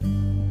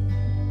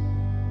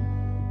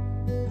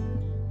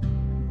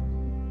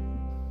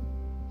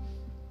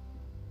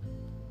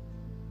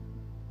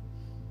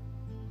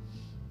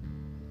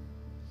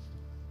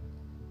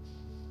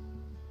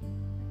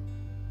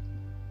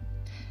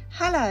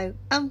Hello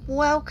and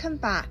welcome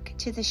back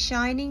to the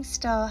Shining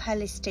Star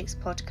Holistics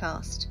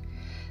podcast.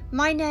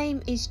 My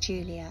name is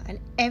Julia and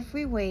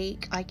every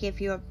week I give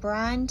you a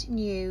brand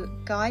new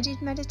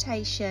guided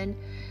meditation,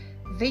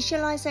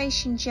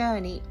 visualization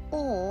journey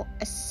or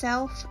a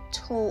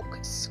self-talk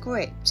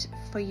script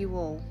for you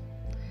all.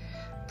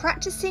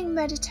 Practicing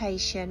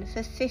meditation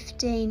for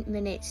 15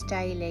 minutes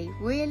daily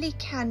really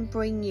can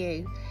bring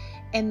you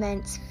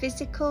immense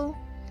physical,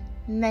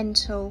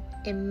 mental,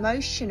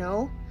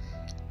 emotional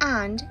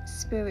and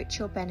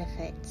spiritual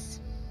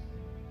benefits.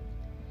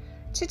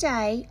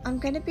 Today I'm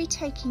going to be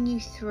taking you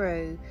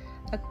through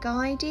a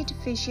guided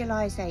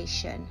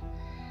visualization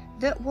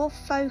that will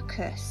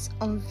focus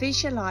on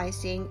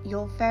visualizing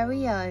your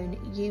very own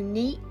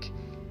unique,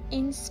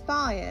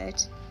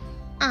 inspired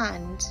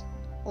and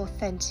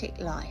authentic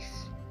life.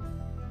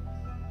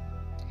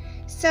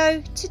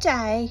 So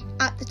today,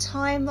 at the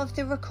time of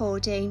the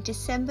recording,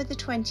 December the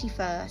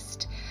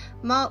 21st,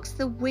 marks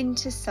the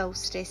winter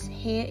solstice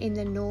here in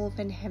the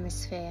Northern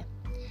Hemisphere,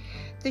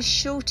 the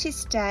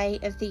shortest day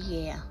of the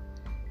year,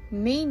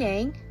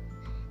 meaning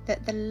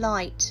that the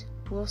light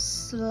will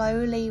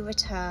slowly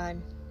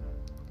return.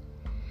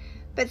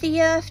 But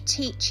the earth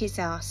teaches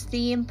us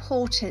the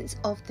importance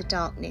of the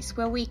darkness,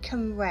 where we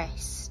can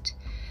rest,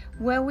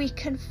 where we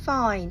can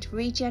find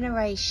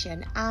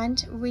regeneration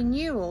and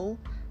renewal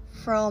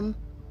from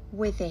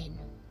within.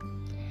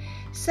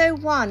 So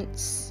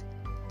once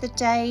the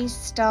days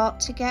start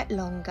to get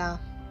longer,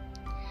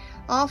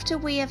 after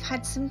we have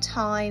had some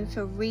time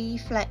for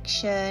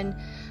reflection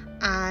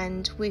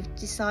and we've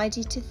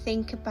decided to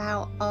think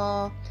about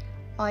our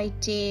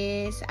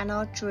ideas and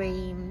our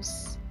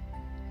dreams,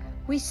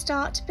 we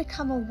start to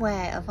become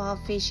aware of our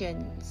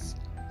visions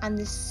and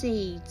the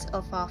seeds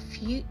of our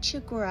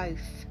future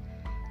growth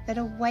that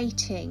are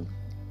waiting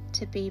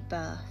to be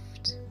birthed.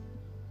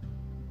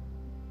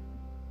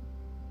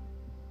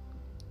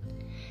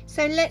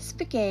 So let's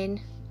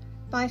begin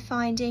by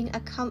finding a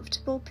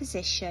comfortable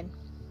position,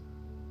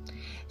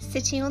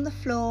 sitting on the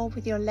floor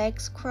with your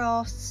legs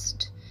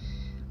crossed,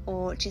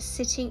 or just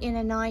sitting in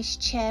a nice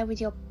chair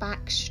with your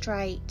back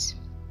straight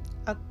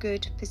are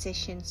good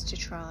positions to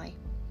try.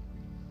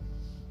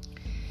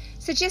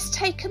 So just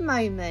take a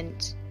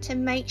moment to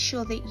make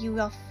sure that you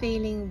are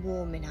feeling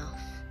warm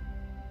enough.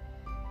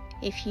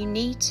 If you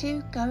need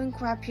to, go and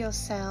grab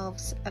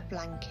yourselves a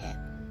blanket.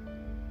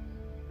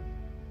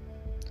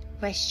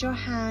 Rest your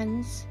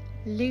hands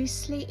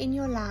loosely in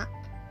your lap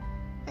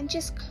and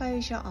just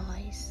close your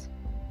eyes.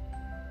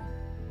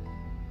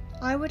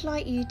 I would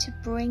like you to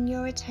bring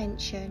your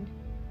attention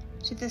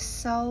to the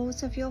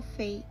soles of your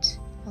feet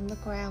on the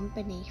ground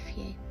beneath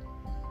you.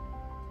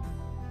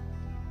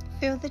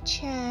 Feel the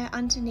chair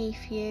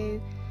underneath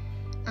you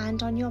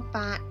and on your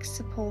back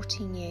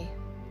supporting you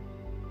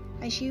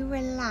as you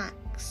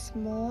relax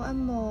more and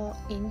more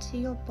into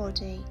your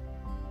body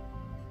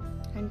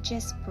and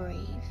just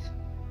breathe.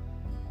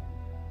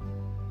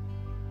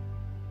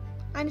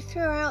 And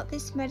throughout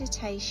this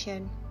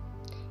meditation,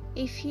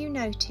 if you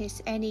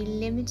notice any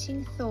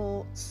limiting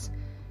thoughts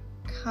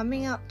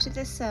coming up to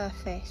the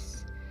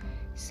surface,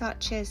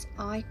 such as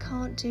I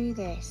can't do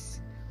this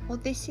or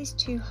this is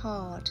too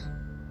hard,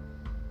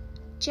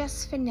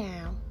 just for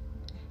now,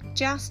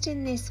 just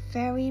in this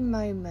very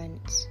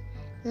moment,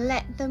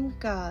 let them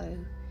go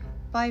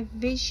by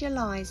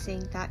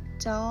visualizing that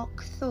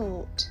dark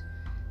thought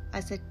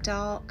as a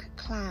dark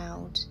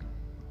cloud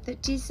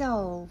that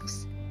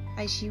dissolves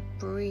as you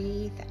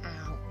breathe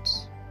out.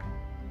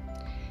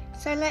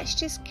 So let's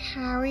just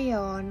carry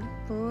on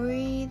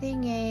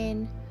breathing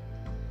in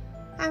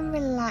and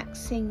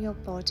relaxing your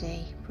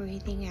body,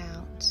 breathing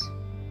out,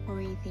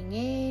 breathing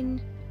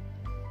in,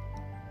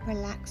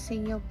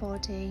 relaxing your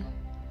body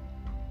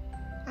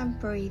and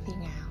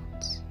breathing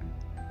out.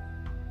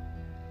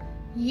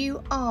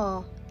 You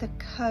are the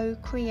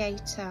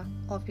co-creator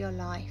of your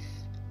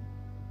life.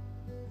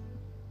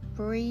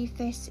 Breathe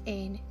this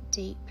in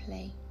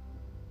deeply.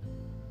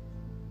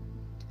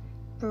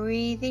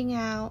 Breathing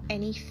out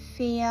any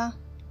fear,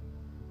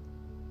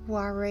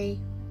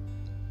 worry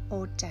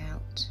or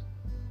doubt.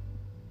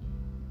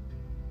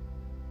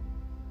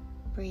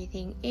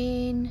 Breathing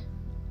in,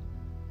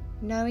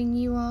 knowing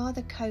you are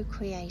the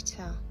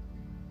co-creator.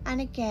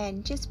 And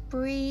again, just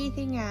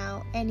breathing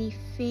out any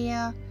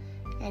fear,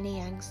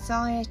 any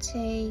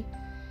anxiety,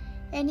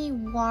 any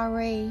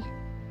worry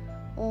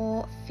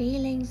or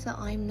feelings that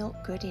I'm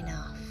not good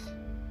enough.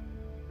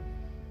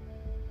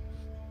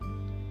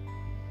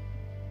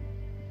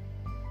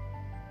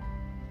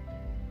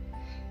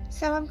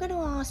 So I'm going to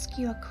ask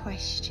you a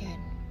question.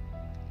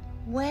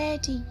 Where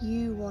do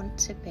you want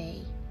to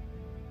be?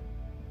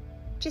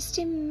 Just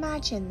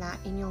imagine that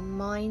in your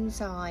mind's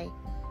eye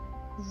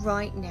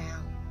right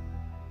now.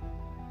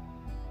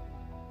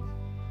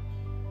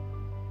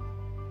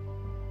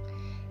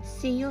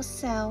 See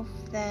yourself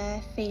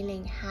there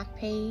feeling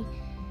happy,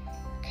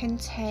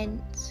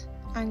 content,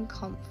 and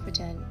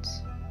confident.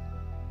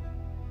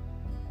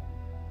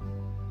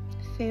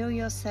 Feel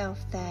yourself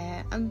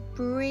there and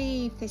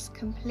breathe this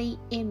complete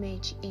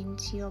image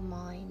into your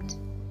mind.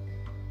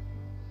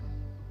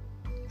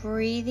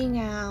 Breathing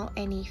out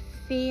any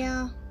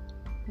fear,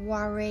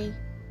 worry,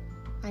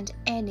 and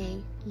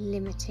any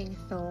limiting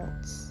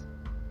thoughts.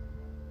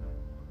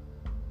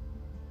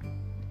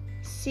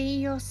 See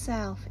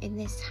yourself in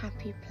this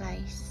happy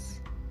place,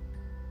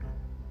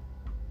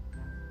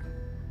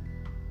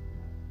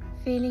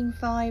 feeling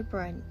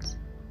vibrant,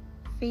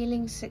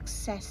 feeling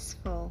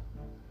successful,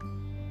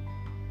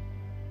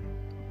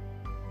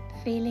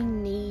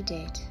 feeling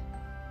needed.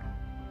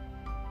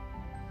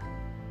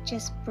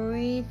 Just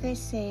breathe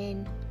this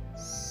in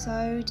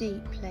so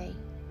deeply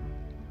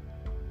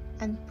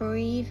and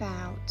breathe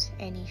out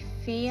any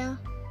fear,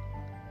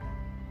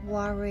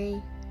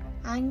 worry,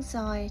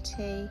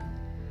 anxiety,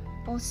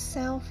 or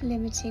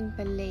self-limiting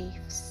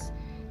beliefs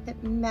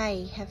that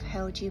may have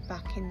held you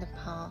back in the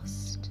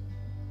past.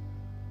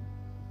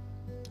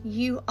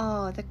 You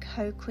are the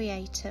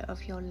co-creator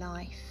of your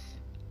life.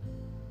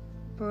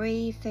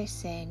 Breathe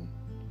this in.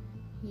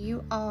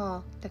 You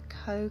are the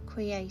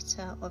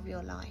co-creator of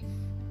your life.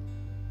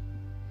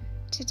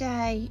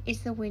 Today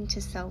is the winter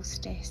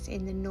solstice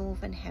in the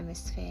Northern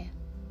Hemisphere,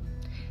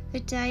 the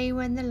day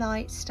when the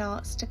light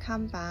starts to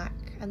come back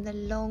and the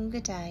longer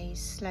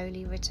days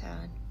slowly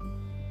return.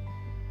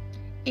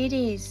 It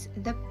is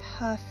the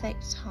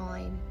perfect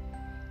time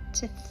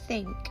to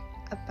think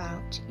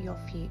about your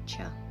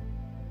future.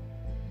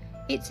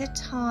 It's a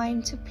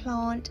time to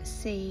plant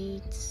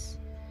seeds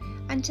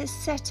and to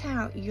set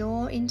out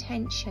your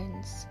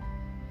intentions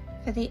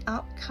for the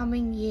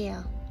upcoming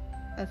year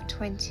of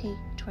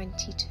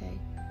 2022,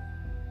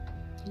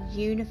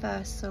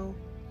 Universal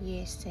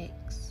Year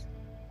 6.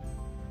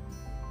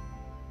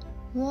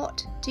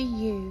 What do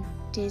you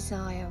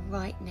desire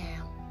right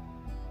now?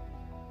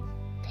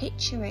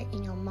 Picture it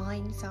in your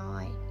mind's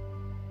eye.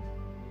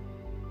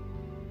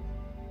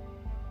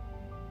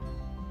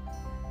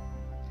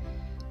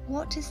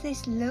 What does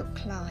this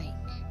look like?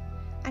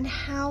 And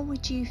how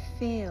would you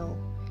feel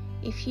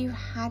if you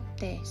had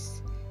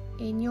this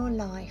in your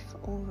life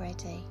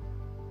already?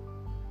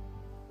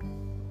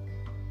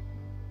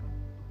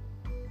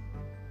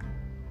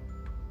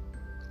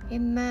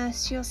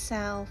 Immerse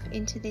yourself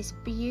into this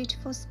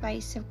beautiful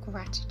space of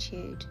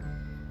gratitude,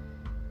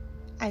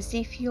 as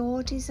if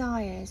your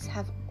desires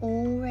have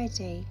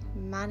already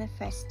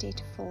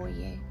manifested for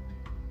you.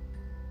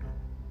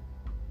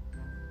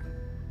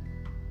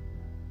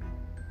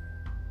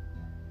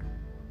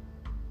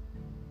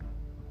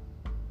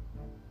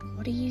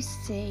 What do you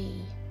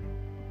see?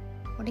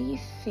 What do you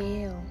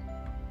feel?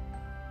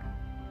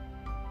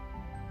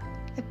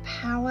 The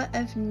power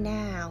of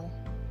now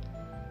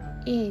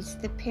is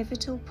the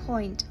pivotal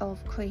point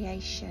of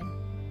creation.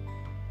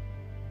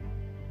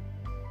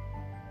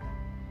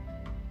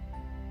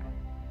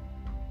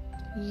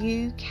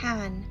 You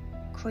can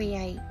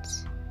create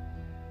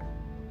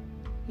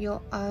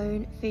your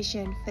own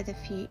vision for the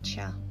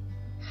future,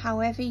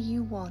 however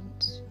you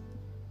want.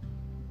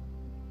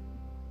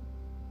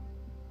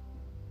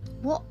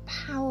 What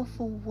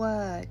powerful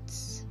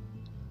words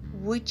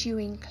would you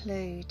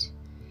include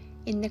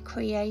in the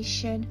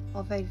creation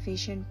of a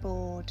vision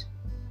board?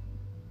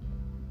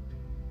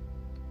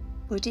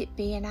 Would it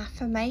be an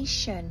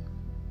affirmation?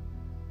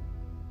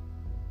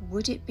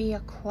 Would it be a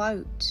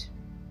quote?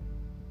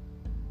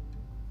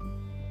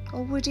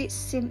 Or would it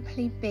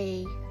simply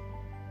be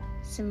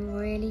some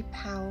really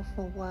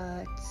powerful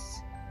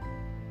words?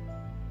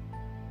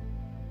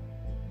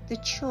 The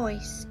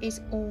choice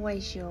is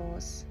always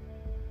yours.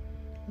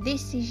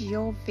 This is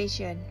your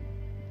vision.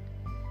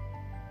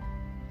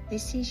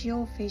 This is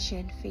your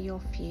vision for your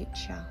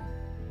future.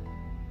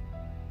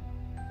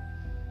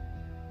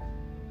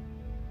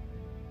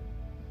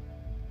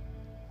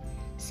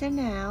 So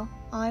now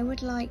I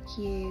would like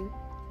you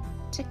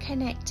to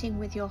connecting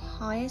with your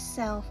higher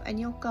self and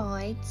your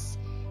guides,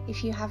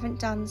 if you haven't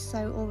done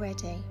so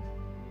already.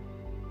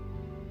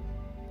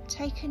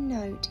 Take a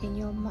note in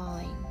your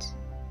mind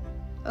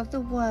of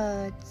the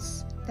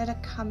words that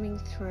are coming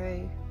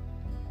through.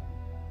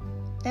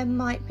 There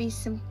might be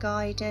some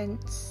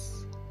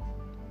guidance,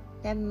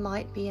 there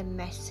might be a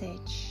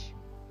message,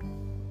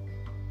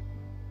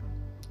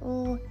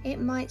 or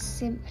it might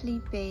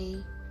simply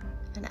be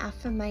an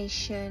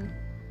affirmation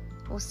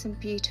or some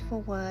beautiful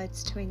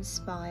words to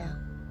inspire.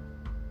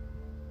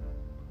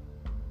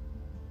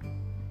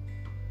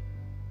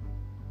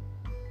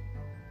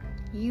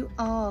 You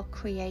are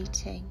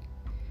creating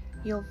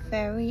your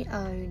very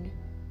own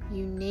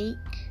unique,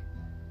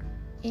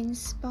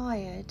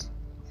 inspired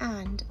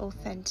and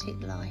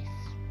authentic life.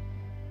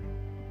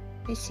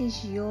 This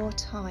is your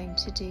time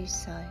to do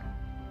so.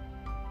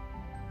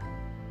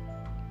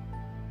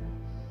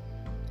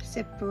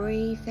 So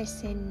breathe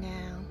this in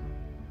now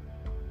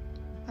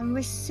and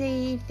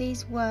receive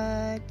these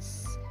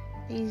words,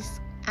 these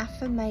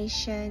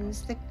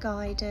affirmations, the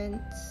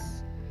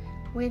guidance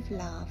with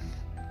love.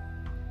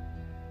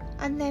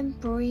 And then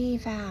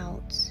breathe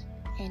out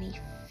any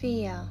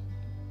fear,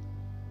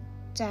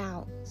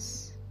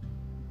 doubts,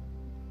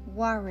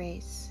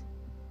 worries,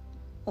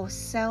 or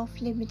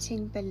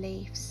self-limiting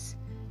beliefs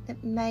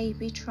that may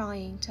be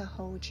trying to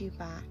hold you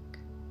back.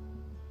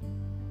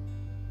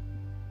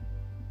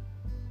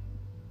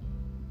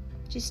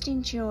 Just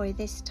enjoy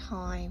this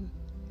time,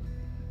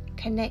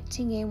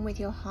 connecting in with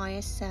your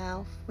higher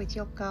self, with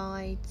your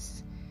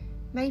guides,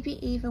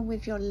 maybe even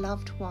with your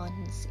loved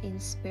ones in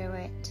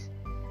spirit.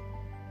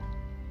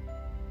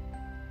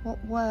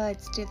 What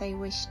words do they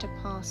wish to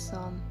pass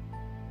on?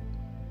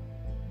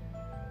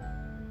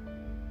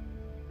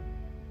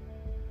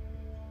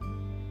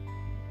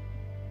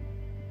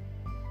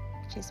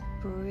 Just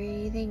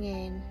breathing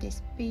in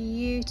this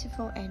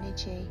beautiful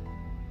energy,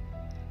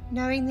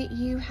 knowing that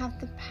you have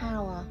the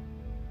power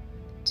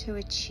to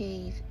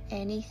achieve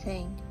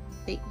anything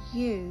that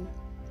you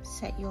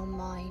set your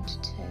mind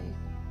to.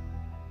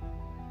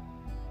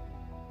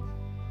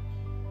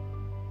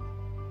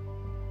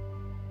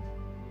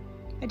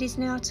 It is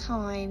now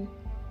time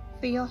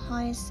for your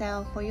higher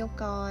self or your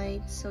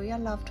guides or your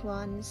loved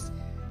ones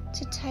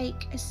to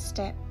take a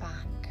step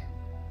back.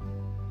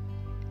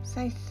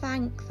 So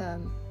thank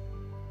them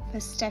for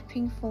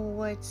stepping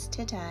forwards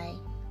today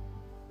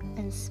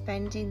and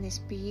spending this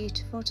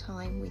beautiful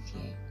time with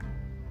you.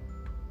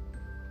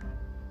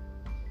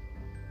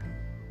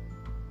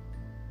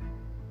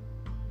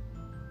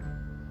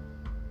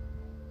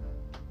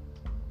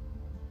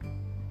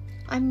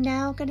 I'm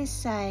now going to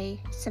say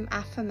some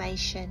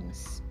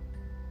affirmations,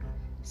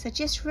 so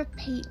just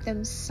repeat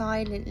them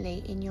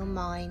silently in your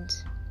mind.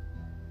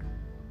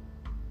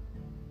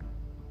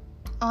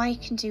 I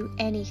can do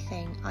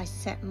anything I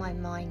set my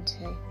mind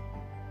to.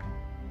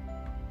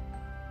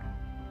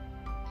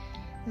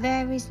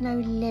 There is no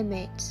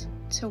limit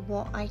to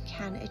what I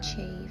can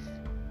achieve.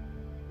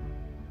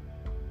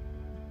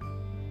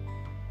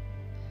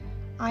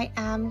 I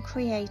am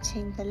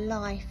creating the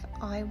life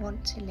I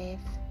want to live.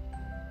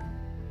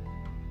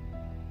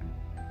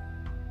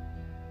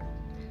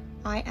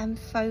 I am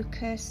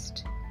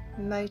focused,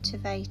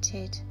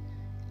 motivated,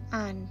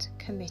 and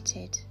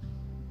committed.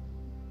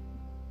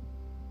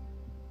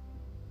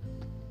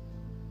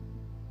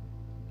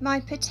 My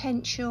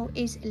potential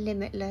is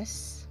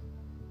limitless.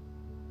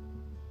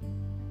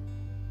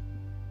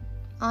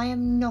 I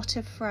am not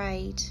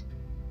afraid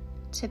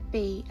to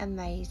be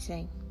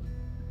amazing.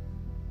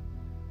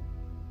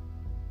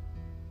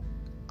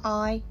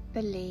 I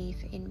believe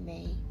in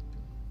me.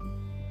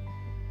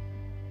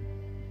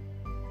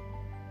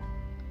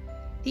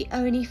 The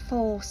only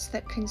force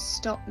that can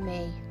stop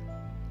me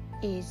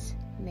is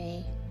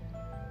me.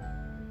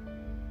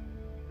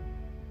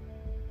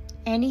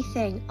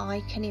 Anything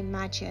I can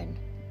imagine,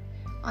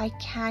 I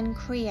can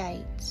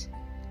create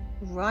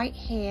right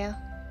here,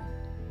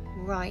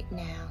 right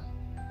now.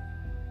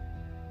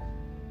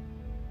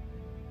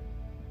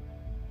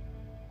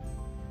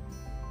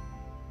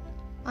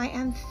 I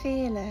am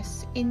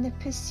fearless in the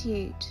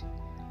pursuit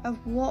of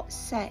what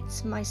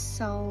sets my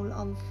soul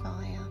on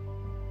fire.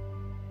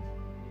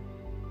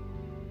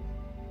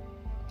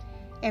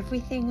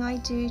 Everything I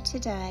do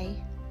today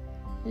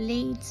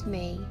leads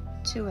me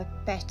to a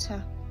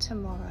better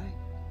tomorrow.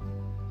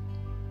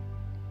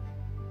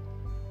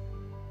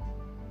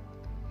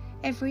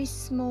 Every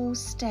small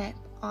step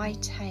I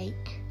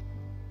take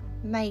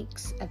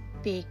makes a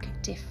big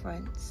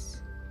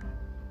difference.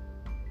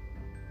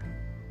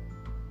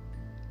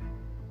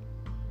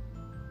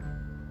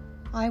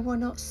 I will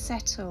not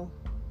settle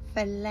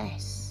for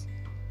less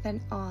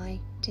than I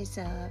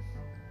deserve.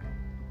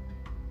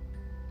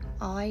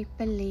 I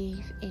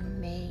believe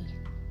in me.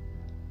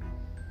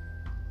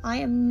 I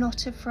am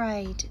not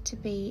afraid to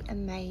be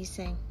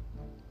amazing.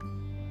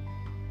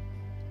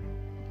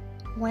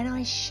 When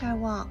I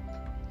show up,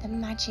 the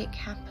magic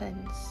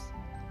happens.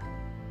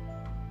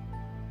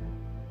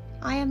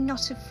 I am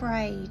not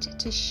afraid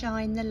to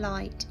shine the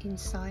light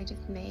inside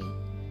of me.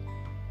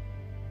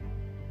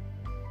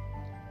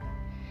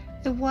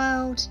 The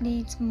world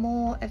needs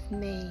more of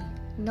me,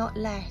 not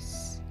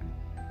less.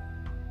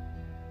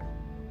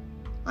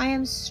 I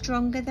am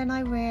stronger than I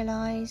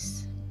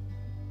realise.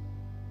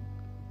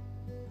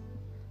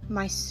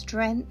 My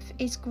strength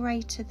is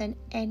greater than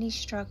any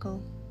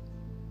struggle.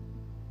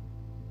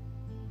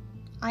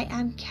 I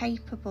am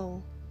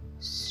capable,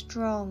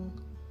 strong,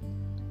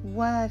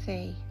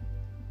 worthy,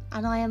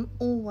 and I am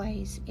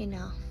always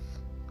enough.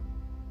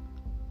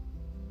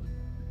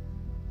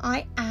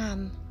 I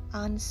am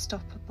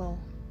unstoppable.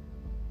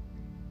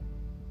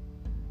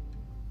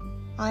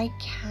 I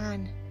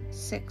can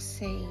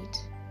succeed.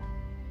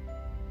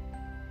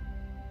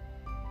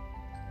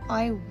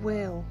 I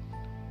will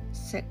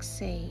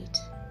succeed.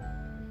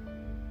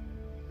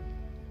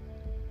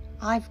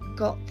 I've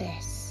got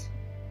this.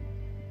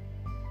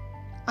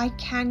 I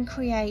can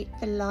create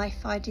the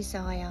life I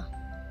desire.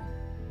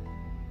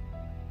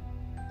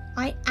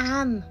 I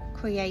am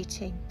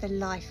creating the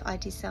life I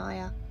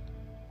desire.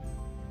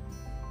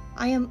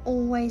 I am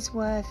always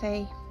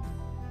worthy.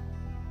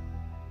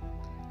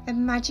 The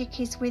magic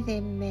is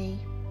within me.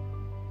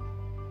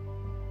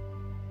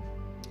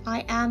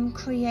 I am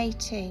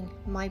creating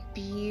my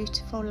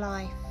beautiful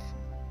life.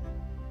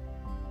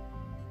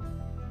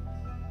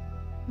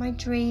 My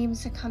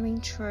dreams are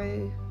coming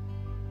true.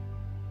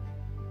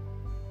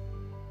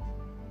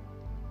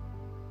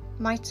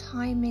 My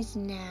time is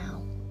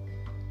now.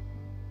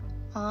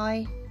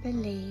 I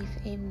believe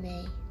in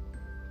me.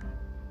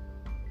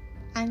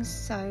 And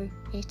so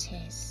it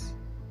is.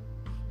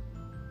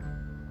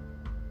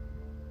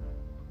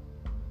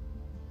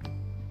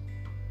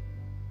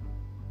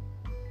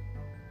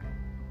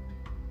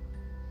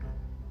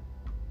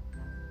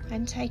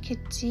 And take a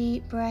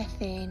deep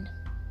breath in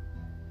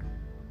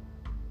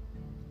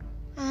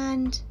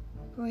and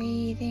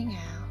breathing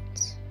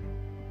out,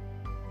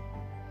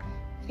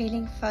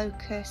 feeling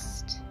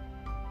focused,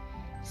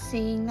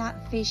 seeing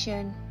that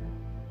vision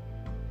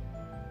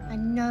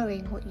and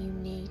knowing what you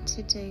need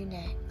to do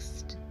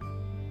next.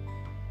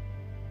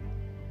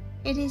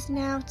 It is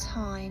now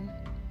time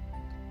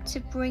to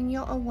bring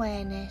your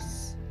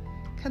awareness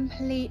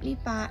completely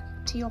back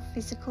to your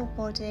physical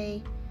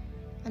body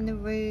and the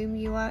room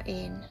you are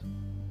in.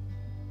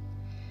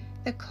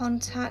 The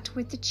contact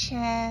with the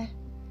chair,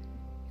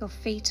 your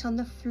feet on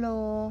the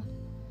floor,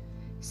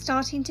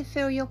 starting to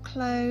feel your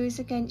clothes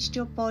against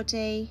your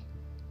body,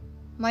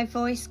 my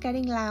voice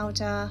getting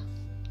louder,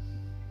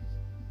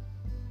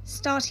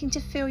 starting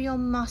to feel your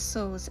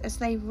muscles as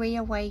they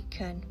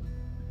reawaken.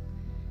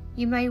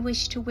 You may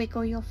wish to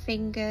wiggle your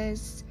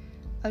fingers,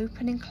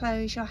 open and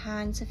close your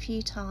hands a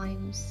few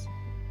times,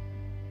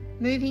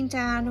 moving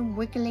down and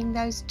wiggling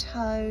those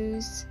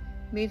toes,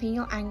 moving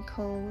your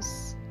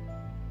ankles,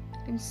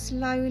 and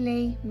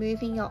slowly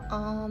moving your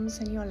arms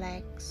and your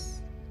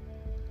legs.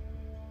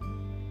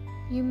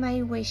 You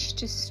may wish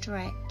to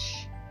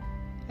stretch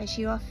as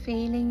you are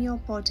feeling your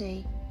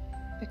body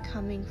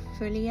becoming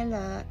fully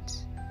alert,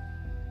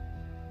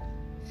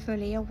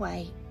 fully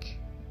awake.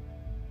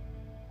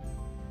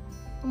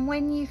 And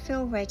when you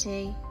feel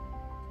ready,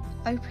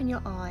 open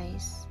your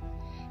eyes,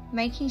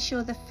 making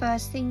sure the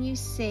first thing you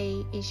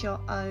see is your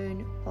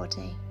own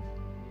body.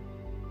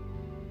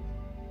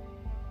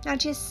 Now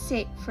just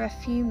sit for a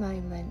few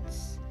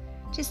moments,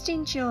 just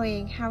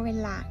enjoying how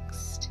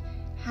relaxed,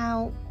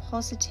 how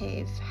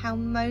positive, how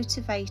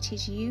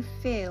motivated you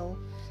feel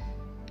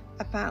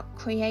about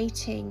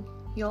creating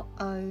your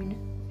own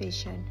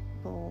vision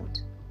board.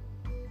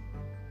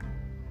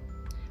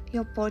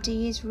 Your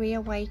body is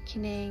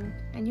reawakening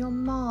and your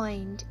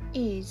mind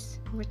is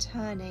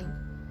returning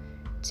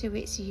to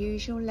its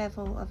usual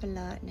level of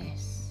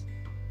alertness.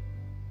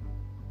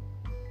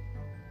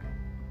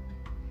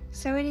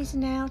 So it is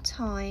now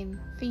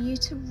time for you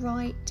to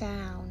write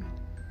down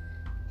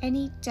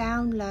any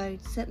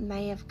downloads that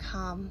may have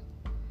come,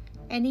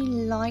 any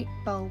light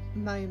bulb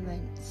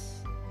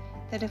moments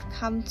that have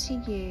come to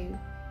you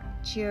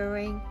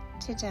during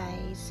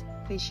today's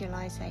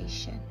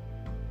visualization.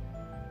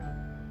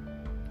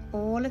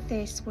 All of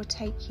this will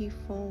take you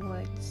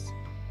forwards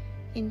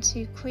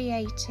into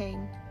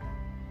creating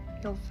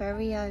your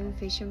very own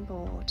vision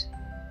board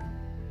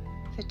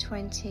for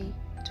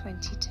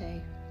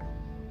 2022.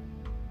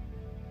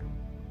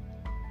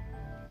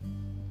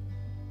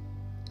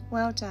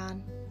 Well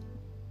done.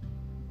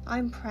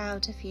 I'm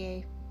proud of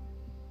you.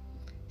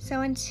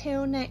 So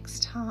until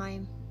next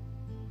time,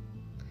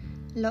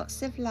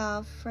 lots of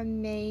love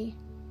from me,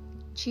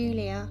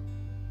 Julia,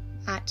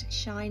 at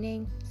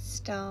Shining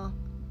Star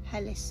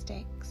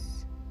Holistics.